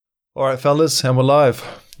All right, fellas, and we're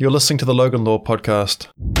live. You're listening to the Logan Law Podcast.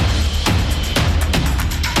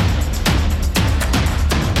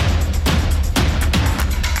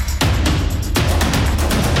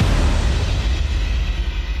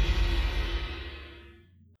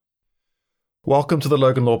 Welcome to the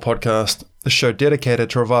Logan Law Podcast, the show dedicated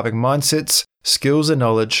to reviving mindsets, skills, and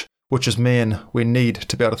knowledge, which as men we need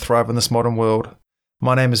to be able to thrive in this modern world.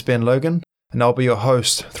 My name is Ben Logan, and I'll be your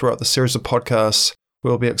host throughout the series of podcasts.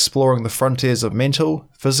 We'll be exploring the frontiers of mental,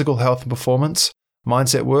 physical health and performance,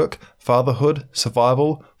 mindset work, fatherhood,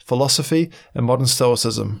 survival, philosophy, and modern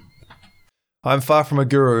stoicism. I'm far from a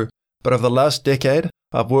guru, but over the last decade,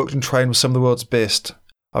 I've worked and trained with some of the world's best.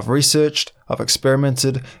 I've researched, I've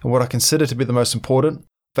experimented, and what I consider to be the most important,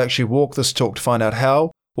 I've actually walked this talk to find out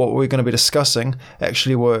how what we're going to be discussing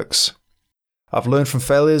actually works. I've learned from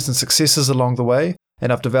failures and successes along the way,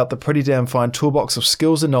 and I've developed a pretty damn fine toolbox of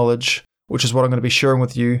skills and knowledge, which is what I'm going to be sharing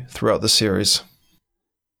with you throughout this series.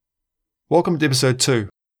 Welcome to episode 2.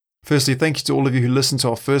 Firstly, thank you to all of you who listened to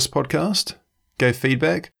our first podcast, gave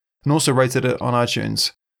feedback, and also rated it on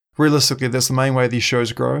iTunes. Realistically, that's the main way these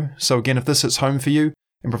shows grow, so again, if this hits home for you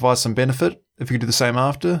and provides some benefit, if you could do the same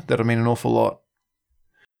after, that'll mean an awful lot.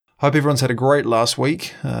 Hope everyone's had a great last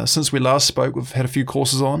week. Since we last spoke, we've had a few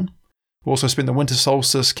courses on. We also spent the winter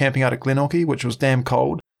solstice camping out at Glenorchy, which was damn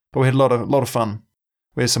cold, but we had a lot of fun.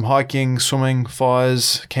 We had some hiking, swimming,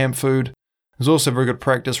 fires, camp food. It was also very good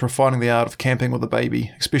practice refining the art of camping with a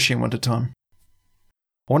baby, especially in wintertime.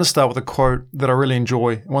 I want to start with a quote that I really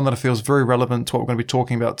enjoy, and one that I feel is very relevant to what we're going to be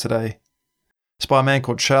talking about today. It's by a man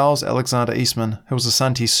called Charles Alexander Eastman, who was a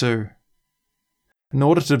Santee Sioux. In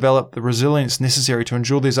order to develop the resilience necessary to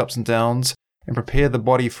endure these ups and downs and prepare the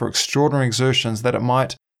body for extraordinary exertions that it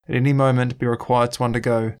might at any moment be required to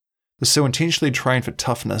undergo, the Sioux intentionally trained for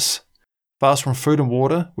toughness. Fasts from food and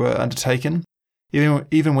water were undertaken,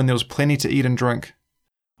 even when there was plenty to eat and drink.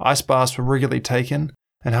 Ice baths were regularly taken,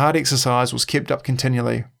 and hard exercise was kept up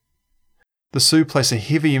continually. The Sioux placed a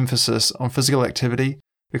heavy emphasis on physical activity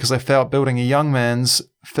because they felt building a young man's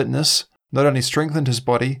fitness not only strengthened his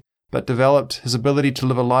body, but developed his ability to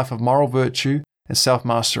live a life of moral virtue and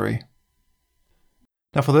self-mastery.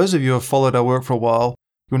 Now, for those of you who have followed our work for a while,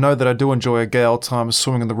 you'll know that I do enjoy a gay old time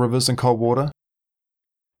swimming in the rivers and cold water.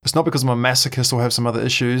 It's not because I'm a masochist or have some other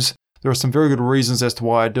issues. There are some very good reasons as to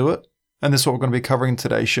why I do it, and this is what we're going to be covering in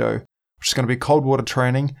today's show, which is going to be cold water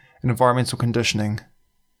training and environmental conditioning.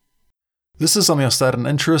 This is something I started an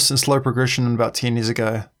interest in slow progression in about 10 years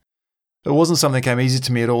ago. It wasn't something that came easy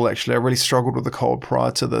to me at all, actually. I really struggled with the cold prior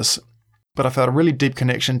to this, but I felt a really deep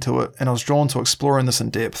connection to it, and I was drawn to exploring this in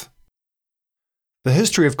depth. The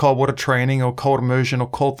history of cold water training, or cold immersion, or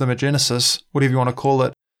cold thermogenesis, whatever you want to call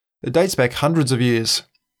it, it dates back hundreds of years,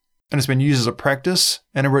 and it's been used as a practice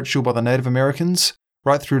and a ritual by the Native Americans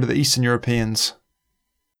right through to the Eastern Europeans.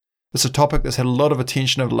 It's a topic that's had a lot of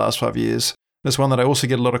attention over the last 5 years. It's one that I also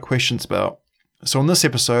get a lot of questions about. So in this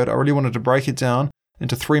episode, I really wanted to break it down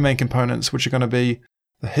into 3 main components, which are going to be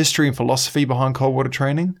the history and philosophy behind cold water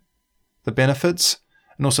training, the benefits,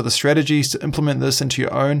 and also the strategies to implement this into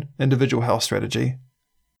your own individual health strategy.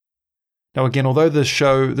 Now again, although this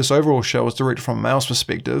overall show is directed from a male's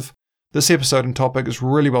perspective, this episode and topic is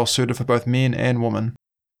really well suited for both men and women.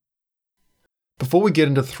 Before we get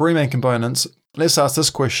into the 3 main components, let's ask this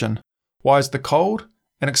question. Why is the cold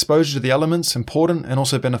and exposure to the elements important and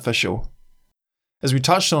also beneficial? As we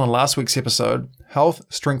touched on in last week's episode, health,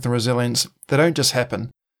 strength and resilience, they don't just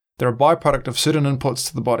happen. They're a byproduct of certain inputs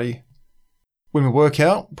to the body. When we work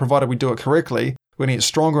out, provided we do it correctly, we're going to get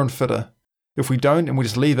stronger and fitter. If we don't and we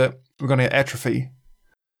just leave it, we're going to get atrophy.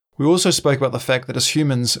 We also spoke about the fact that as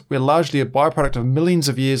humans, we're largely a byproduct of millions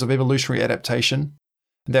of years of evolutionary adaptation,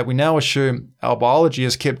 and that we now assume our biology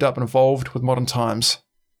has kept up and evolved with modern times.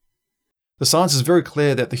 The science is very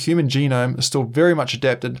clear that the human genome is still very much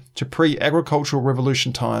adapted to pre-agricultural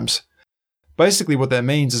revolution times. Basically what that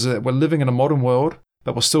means is that we're living in a modern world,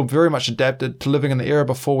 but we're still very much adapted to living in the era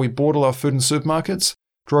before we bought all our food in supermarkets,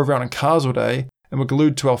 drove around in cars all day, and were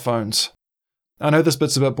glued to our phones. I know this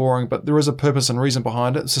bit's a bit boring, but there is a purpose and reason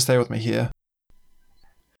behind it, so stay with me here.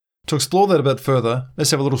 To explore that a bit further, let's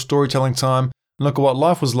have a little storytelling time and look at what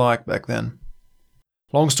life was like back then.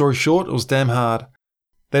 Long story short, it was damn hard.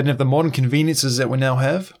 They didn't have the modern conveniences that we now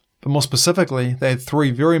have, but more specifically, they had 3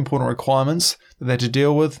 very important requirements that they had to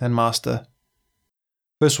deal with and master.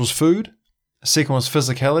 First was food, the second was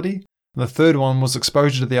physicality, and the third one was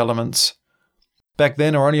exposure to the elements. Back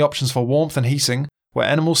then, our only options for warmth and heating were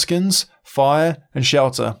animal skins, fire, and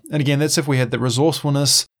shelter, and again, that's if we had the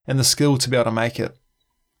resourcefulness and the skill to be able to make it.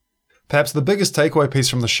 Perhaps the biggest takeaway piece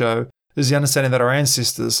from the show is the understanding that our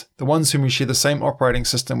ancestors, the ones whom we share the same operating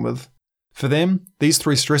system with, for them, these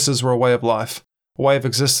 3 stresses were a way of life, a way of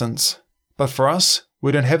existence. But for us,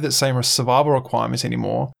 we don't have that same survival requirement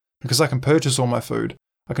anymore because I can purchase all my food,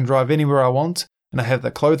 I can drive anywhere I want, and I have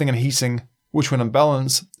the clothing and heating, which when in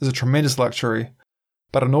balance is a tremendous luxury.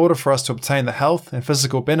 But in order for us to obtain the health and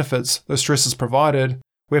physical benefits those stresses provided,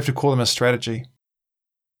 we have to call them a strategy.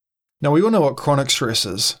 Now we all know what chronic stress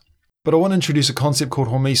is, but I want to introduce a concept called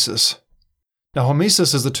hormesis. Now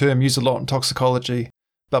hormesis is the term used a lot in toxicology,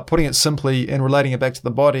 but putting it simply and relating it back to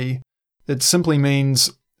the body, it simply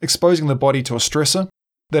means exposing the body to a stressor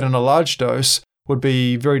that in a large dose would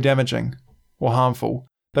be very damaging or harmful,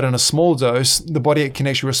 but in a small dose, the body can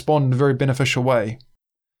actually respond in a very beneficial way.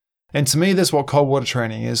 And to me, that's what cold water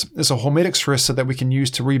training is. It's a hormetic stressor that we can use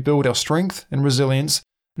to rebuild our strength and resilience,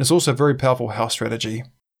 and it's also a very powerful health strategy.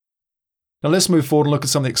 Now let's move forward and look at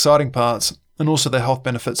some of the exciting parts and also the health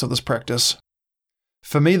benefits of this practice.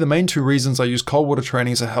 For me, the main 2 reasons I use cold water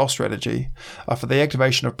training as a health strategy are for the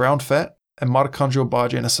activation of brown fat and mitochondrial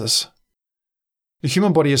biogenesis. The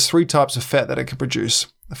human body has 3 types of fat that it can produce.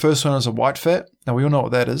 The first one is a white fat, now we all know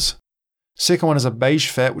what that is. Second one is a beige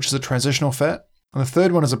fat, which is a transitional fat. And the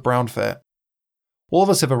third one is a brown fat. All of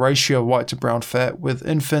us have a ratio of white to brown fat, with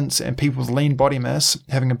infants and people with lean body mass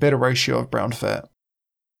having a better ratio of brown fat.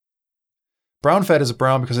 Brown fat is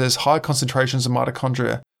brown because it has high concentrations of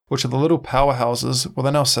mitochondria, which are the little powerhouses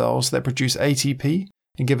within our cells that produce ATP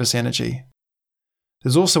and give us energy.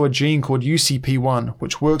 There's also a gene called UCP1,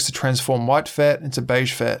 which works to transform white fat into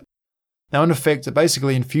beige fat. Now in effect, it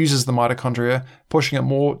basically infuses the mitochondria, pushing it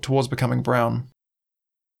more towards becoming brown.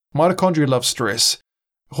 Mitochondria love stress,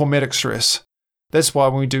 hormetic stress. That's why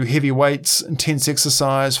when we do heavy weights, intense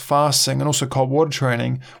exercise, fasting, and also cold water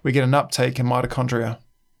training, we get an uptake in mitochondria.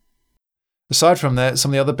 Aside from that,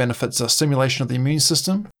 some of the other benefits are stimulation of the immune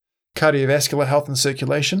system, cardiovascular health and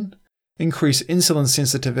circulation, increased insulin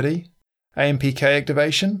sensitivity, AMPK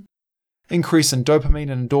activation, increase in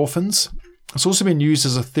dopamine and endorphins. It's also been used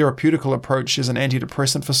as a therapeutical approach as an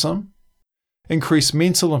antidepressant for some, increased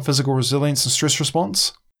mental and physical resilience and stress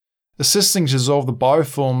response, assisting to dissolve the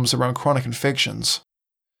biofilms around chronic infections,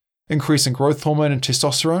 increase in growth hormone and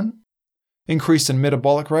testosterone, increase in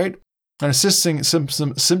metabolic rate, and assisting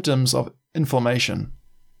symptoms of inflammation.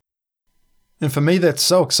 And for me, that's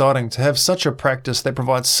so exciting to have such a practice that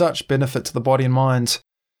provides such benefit to the body and mind,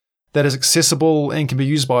 that is accessible and can be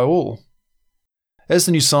used by all. As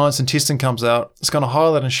the new science and testing comes out, it's going to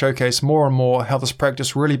highlight and showcase more and more how this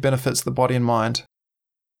practice really benefits the body and mind.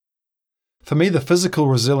 For me, the physical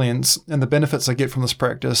resilience and the benefits I get from this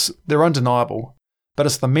practice, they're undeniable, but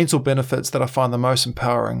it's the mental benefits that I find the most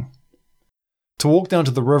empowering. To walk down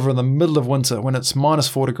to the river in the middle of winter when it's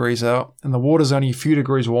 -4 degrees out and the water's only a few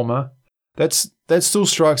degrees warmer, that still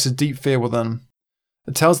strikes a deep fear within.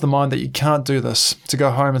 It tells the mind that you can't do this, to go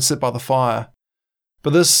home and sit by the fire.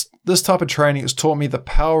 But this type of training has taught me the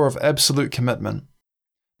power of absolute commitment,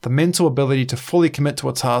 the mental ability to fully commit to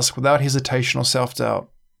a task without hesitation or self-doubt.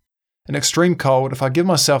 In extreme cold, if I give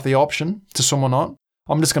myself the option to swim or not,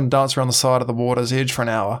 I'm just going to dance around the side of the water's edge for an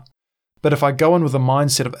hour. But if I go in with a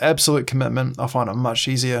mindset of absolute commitment, I find it much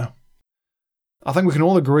easier. I think we can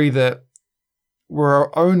all agree that we're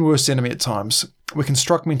our own worst enemy at times. We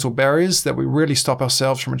construct mental barriers that we really stop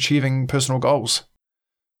ourselves from achieving personal goals.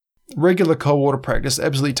 Regular cold water practice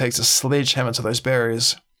absolutely takes a sledgehammer to those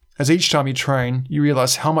barriers, as each time you train, you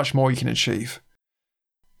realize how much more you can achieve.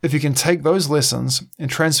 If you can take those lessons and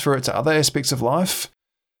transfer it to other aspects of life,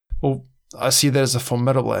 well, I see that as a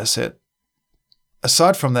formidable asset.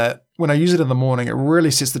 Aside from that, when I use it in the morning, it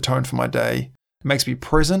really sets the tone for my day. It makes me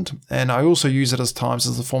present, and I also use it as times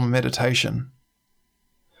as a form of meditation.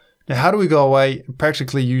 Now, how do we go away and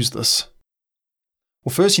practically use this?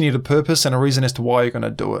 Well, first you need a purpose and a reason as to why you're going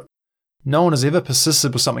to do it. No one has ever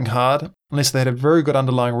persisted with something hard unless they had a very good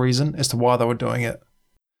underlying reason as to why they were doing it.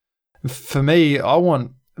 For me, I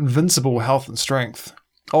want invincible health and strength.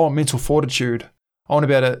 I want mental fortitude. I want to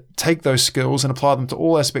be able to take those skills and apply them to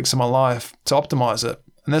all aspects of my life to optimize it.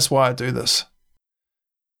 And that's why I do this.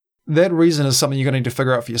 That reason is something you're going to need to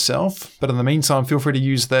figure out for yourself, but in the meantime, feel free to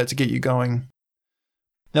use that to get you going.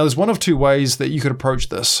 Now, there's one of two ways that you could approach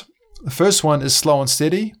this. The first one is slow and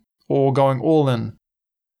steady, or going all in.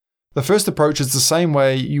 The first approach is the same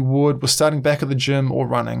way you would with starting back at the gym or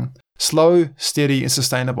running. Slow, steady, and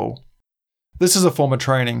sustainable. This is a form of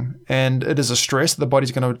training, and it is a stress that the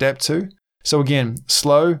body's going to adapt to. So again,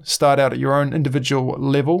 slow, start out at your own individual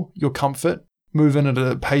level, your comfort, move in at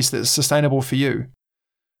a pace that's sustainable for you.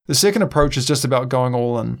 The second approach is just about going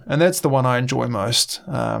all in, and that's the one I enjoy most.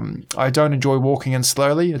 I don't enjoy walking in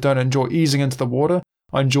slowly. I don't enjoy easing into the water.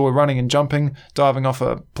 I enjoy running and jumping, diving off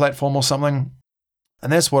a platform or something.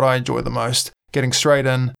 And that's what I enjoy the most, getting straight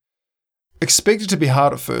in. Expect it to be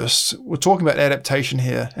hard at first. We're talking about adaptation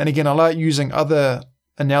here. And again, I like using other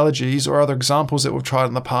analogies or other examples that we've tried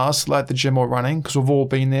in the past, like the gym or running, because we've all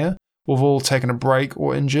been there. We've all taken a break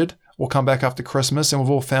or injured or come back after Christmas, and we've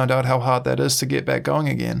all found out how hard that is to get back going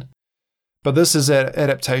again. But this is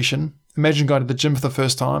adaptation. Imagine going to the gym for the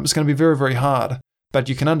first time. It's going to be very, very hard. But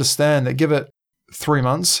you can understand that give it 3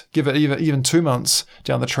 months, give it even 2 months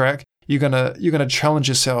down the track, you're gonna challenge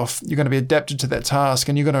yourself. You're going to be adapted to that task,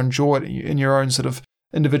 and you're going to enjoy it in your own sort of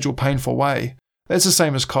individual painful way. That's the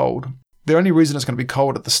same as cold. The only reason it's going to be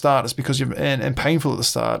cold at the start is because and painful at the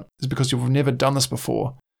start is because you've never done this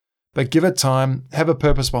before. But give it time, have a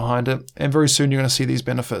purpose behind it, and very soon you're going to see these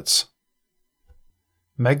benefits.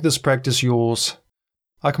 Make this practice yours.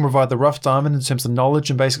 I can provide the rough diamond in terms of knowledge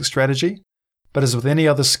and basic strategy, but as with any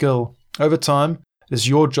other skill, over time, it is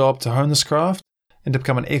your job to hone this craft and to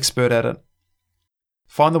become an expert at it.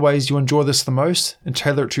 Find the ways you enjoy this the most and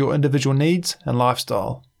tailor it to your individual needs and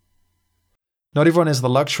lifestyle. Not everyone has the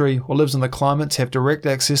luxury or lives in the climate to have direct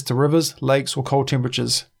access to rivers, lakes, or cold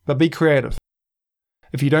temperatures, but be creative.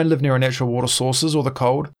 If you don't live near natural water sources or the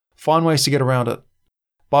cold, find ways to get around it.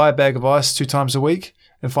 Buy a bag of ice 2 times a week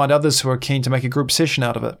and find others who are keen to make a group session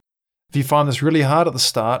out of it. If you find this really hard at the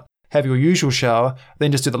start, have your usual shower,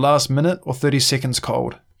 then just do the last minute or 30 seconds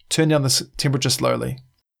cold. Turn down the temperature slowly.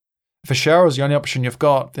 If a shower is the only option you've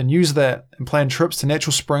got, then use that and plan trips to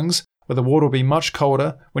natural springs where the water will be much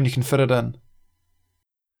colder when you can fit it in.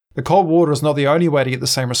 The cold water is not the only way to get the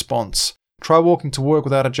same response. Try walking to work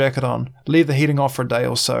without a jacket on. Leave the heating off for a day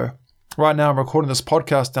or so. Right now I'm recording this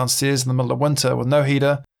podcast downstairs in the middle of winter with no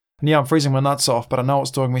heater, and yeah, I'm freezing my nuts off, but I know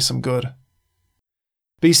it's doing me some good.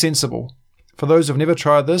 Be sensible. For those who've never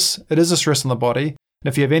tried this, it is a stress on the body,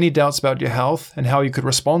 and if you have any doubts about your health and how you could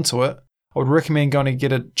respond to it, I would recommend going to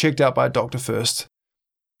get it checked out by a doctor first.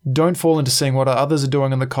 Don't fall into seeing what others are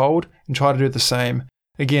doing in the cold and try to do the same.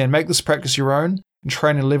 Again, make this practice your own and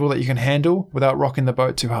train at a level that you can handle without rocking the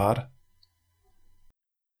boat too hard.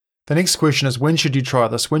 The next question is, when should you try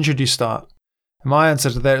this? When should you start? And my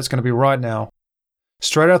answer to that is going to be right now.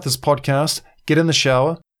 Straight out this podcast, get in the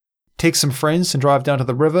shower, text some friends and drive down to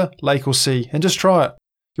the river, lake or sea and just try it.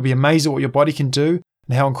 You'll be amazed at what your body can do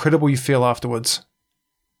and how incredible you feel afterwards.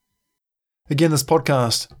 Again, this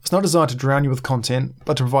podcast is not designed to drown you with content,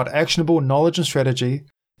 but to provide actionable knowledge and strategy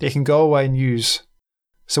that you can go away and use.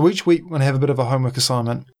 So each week we're going to have a bit of a homework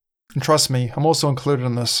assignment. And trust me, I'm also included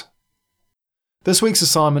in this. This week's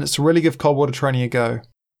assignment is to really give cold water training a go.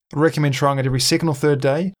 I recommend trying it every second or third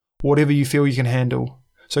day, or whatever you feel you can handle.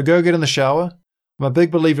 So go get in the shower. I'm a big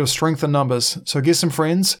believer of strength in numbers, so get some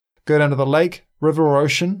friends, go down to the lake, river or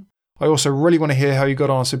ocean. I also really want to hear how you got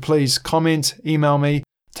on, so please comment, email me,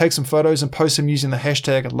 take some photos and post them using the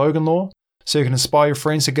hashtag LoganLaw so you can inspire your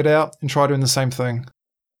friends to get out and try doing the same thing.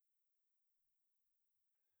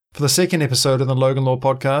 For the second episode of the Logan Law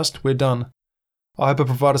podcast, we're done. I hope I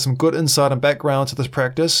provided some good insight and background to this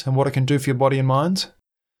practice and what it can do for your body and mind.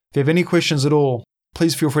 If you have any questions at all,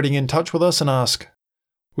 please feel free to get in touch with us and ask.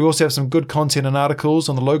 We also have some good content and articles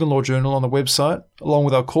on the Logan Law Journal on the website, along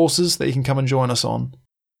with our courses that you can come and join us on.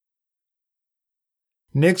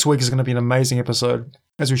 Next week is going to be an amazing episode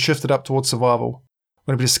as we shift it up towards survival.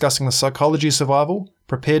 We're going to be discussing the psychology of survival,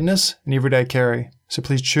 preparedness, and everyday carry, so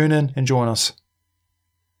please tune in and join us.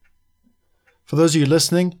 For those of you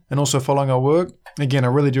listening and also following our work, again, I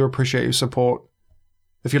really do appreciate your support.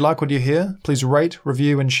 If you like what you hear, please rate,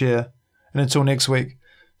 review, and share. And until next week,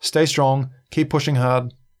 stay strong, keep pushing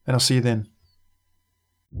hard, and I'll see you then.